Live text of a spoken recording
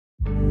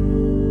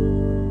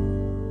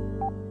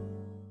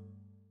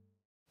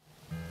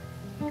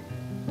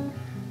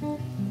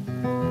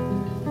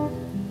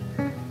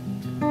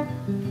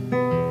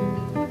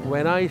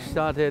I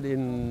started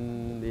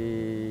in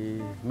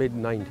the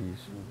mid-90s,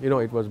 you know,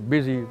 it was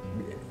busy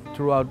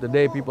throughout the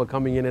day, people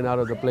coming in and out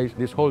of the place.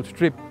 This whole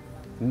strip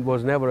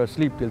was never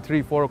asleep till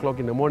 3, 4 o'clock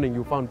in the morning.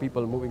 You found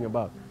people moving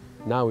about.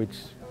 Now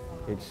it's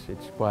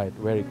quiet,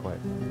 very quiet.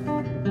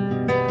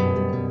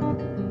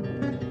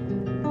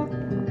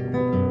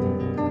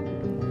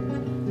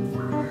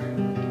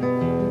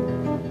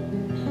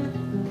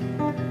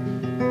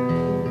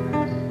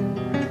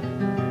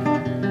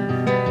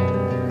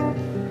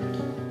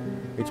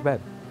 It's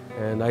bad,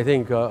 and I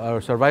think our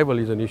survival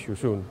is an issue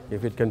soon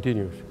if it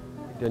continues.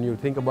 Then you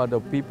think about the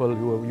people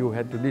who you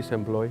had to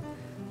disemploy,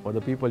 or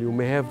the people you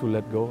may have to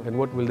let go, and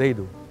what will they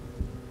do?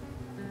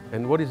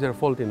 And what is their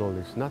fault in all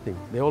this? Nothing.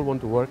 They all want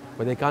to work,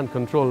 but they can't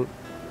control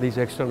these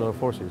external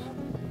forces.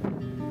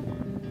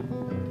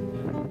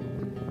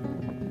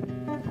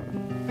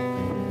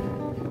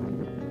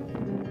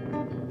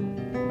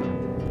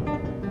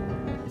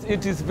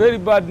 It is very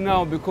bad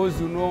now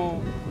because, you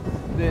know,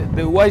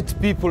 the white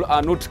people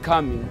are not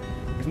coming.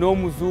 No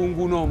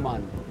Muzungu, no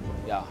man.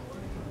 Yeah.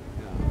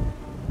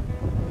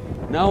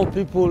 Now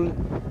people,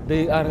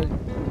 they are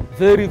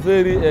very,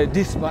 very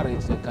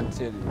disparate, I can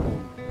tell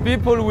you.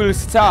 People will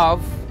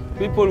starve.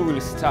 People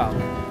will starve.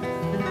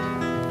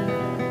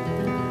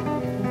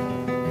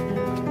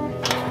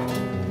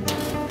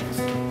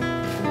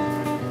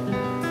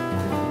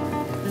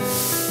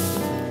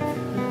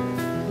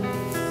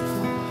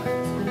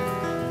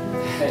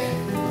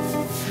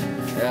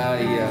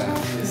 Yeah.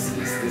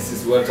 This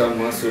is what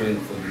I'm answering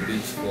for the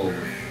beach forward.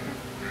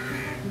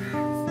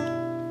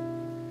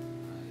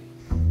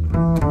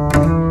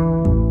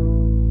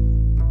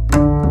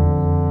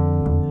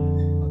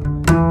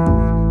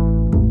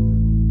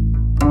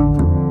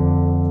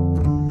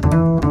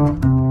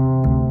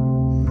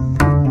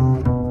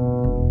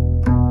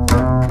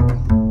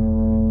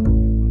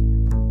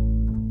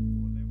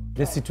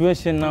 The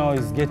situation now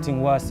is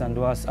getting worse and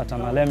worse at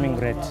an alarming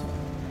rate.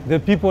 The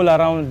people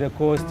around the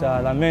coast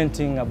are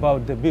lamenting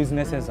about the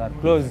businesses are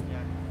closed.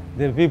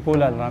 The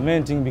people are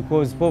lamenting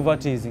because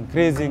poverty is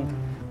increasing.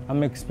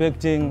 I'm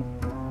expecting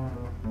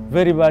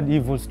very bad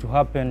evils to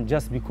happen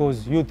just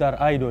because youth are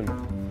idle.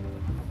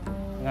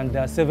 And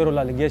there are several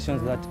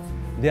allegations that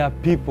there are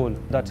people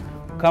that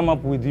come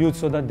up with youth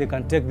so that they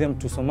can take them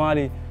to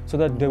Somalia so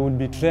that they will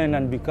be trained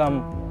and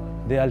become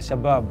the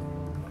Al-Shabaab.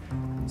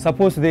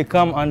 Suppose they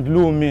come and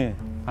lure me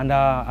and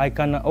I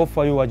can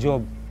offer you a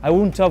job. I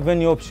wouldn't have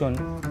any option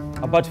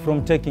apart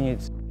from taking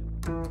it.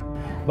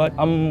 But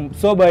I'm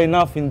sober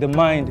enough in the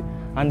mind,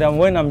 and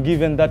when I'm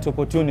given that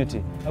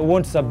opportunity, I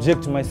won't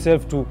subject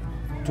myself to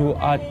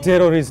a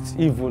terrorist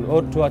evil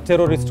or to a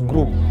terrorist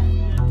group.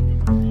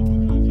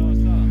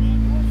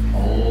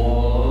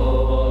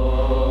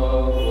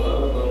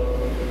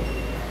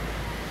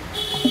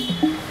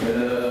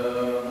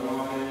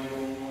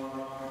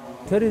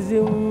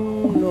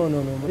 Terrorism, no.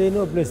 There's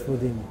no place for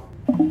them.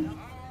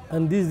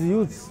 And these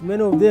youths,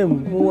 many of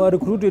them who are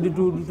recruited to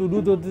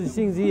do those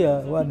things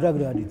here were drug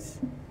addicts.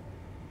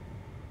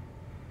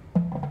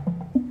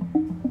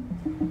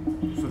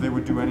 So they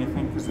would do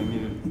anything because they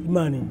needed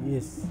money,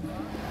 yes.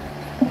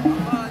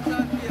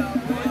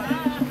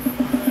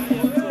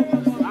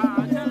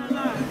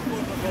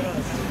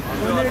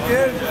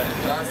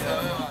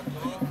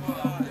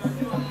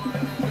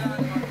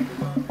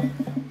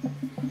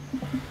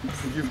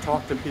 You've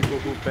talked to people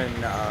who've been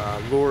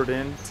lured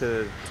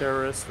into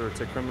terrorists or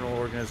to criminal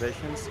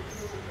organizations?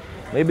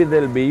 Maybe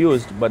they'll be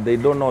used, but they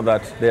don't know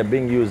that they're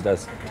being used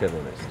as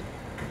terrorists.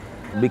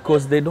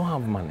 Because they don't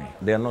have money,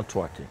 they're not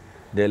working.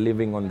 They're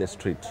living on the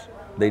street.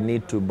 They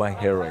need to buy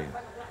heroin.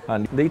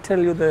 And they tell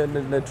you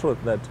the truth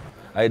that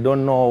I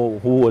don't know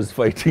who was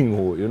fighting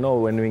who. You know,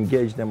 when you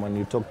engage them and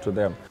you talk to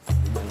them.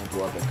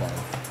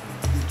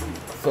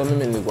 So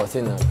mimi nilikuwa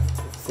sina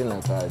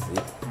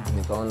kazi.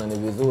 Nikaona ni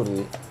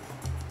vizuri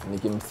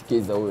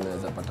nikimsikiza huyu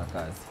naweza pata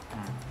kazi.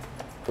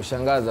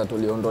 Kushangaza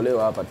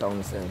tuliondolewa hapa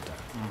town center.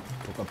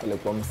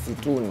 Tukapelekwa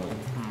msituni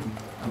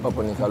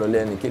ambapo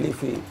nikalolea ni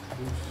Kilifi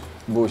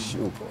bush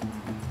huko.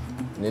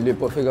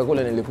 Nilipofika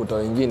kule nilikuta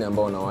wengine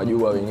ambao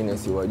nawajua, wengine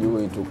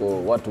siwajui,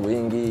 tuko watu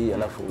wengi,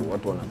 alafu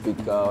watu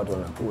wanapika, watu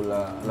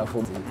wanakula,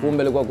 alafu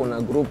kumbe ilikuwa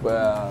kuna group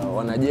ya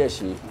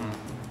wanajeshi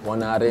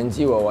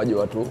wanaarenjiwa waje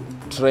watu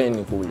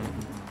train kule.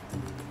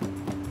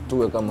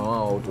 Tuwe kama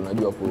wao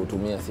tunajua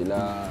kutumia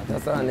silaha.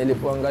 Sasa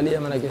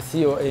nilipoangalia maana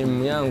sio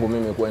aim yangu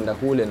mimi kwenda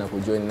kule na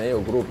kujoin na hiyo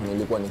group,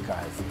 nilikuwa ni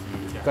kazi.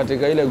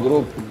 Katika ile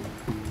group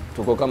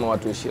tuko kama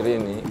watu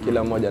 20,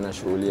 kila mmoja na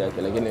shughuli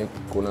yake, lakini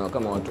kuna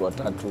kama watu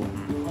 3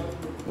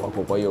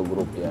 wako kwa hiyo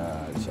group ya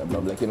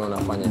Shabab, lakini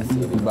wanafanya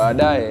siri.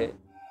 Baadaye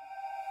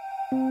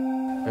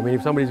I mean,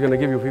 if somebody's going to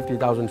give you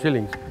 50,000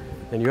 shillings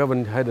and you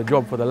haven't had a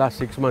job for the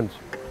last 6 months,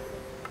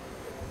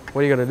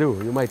 what are you going to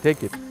do? You might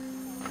take it.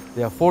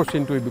 They are forced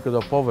into it because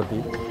of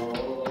poverty.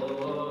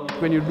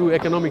 When you do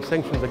economic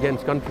sanctions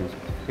against countries,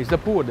 it's the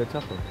poor that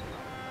suffer.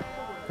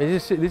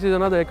 This is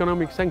another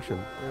economic sanction,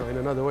 you know, in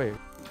another way.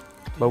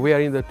 But we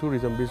are in the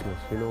tourism business,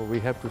 you know, we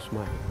have to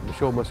smile. The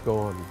show must go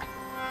on.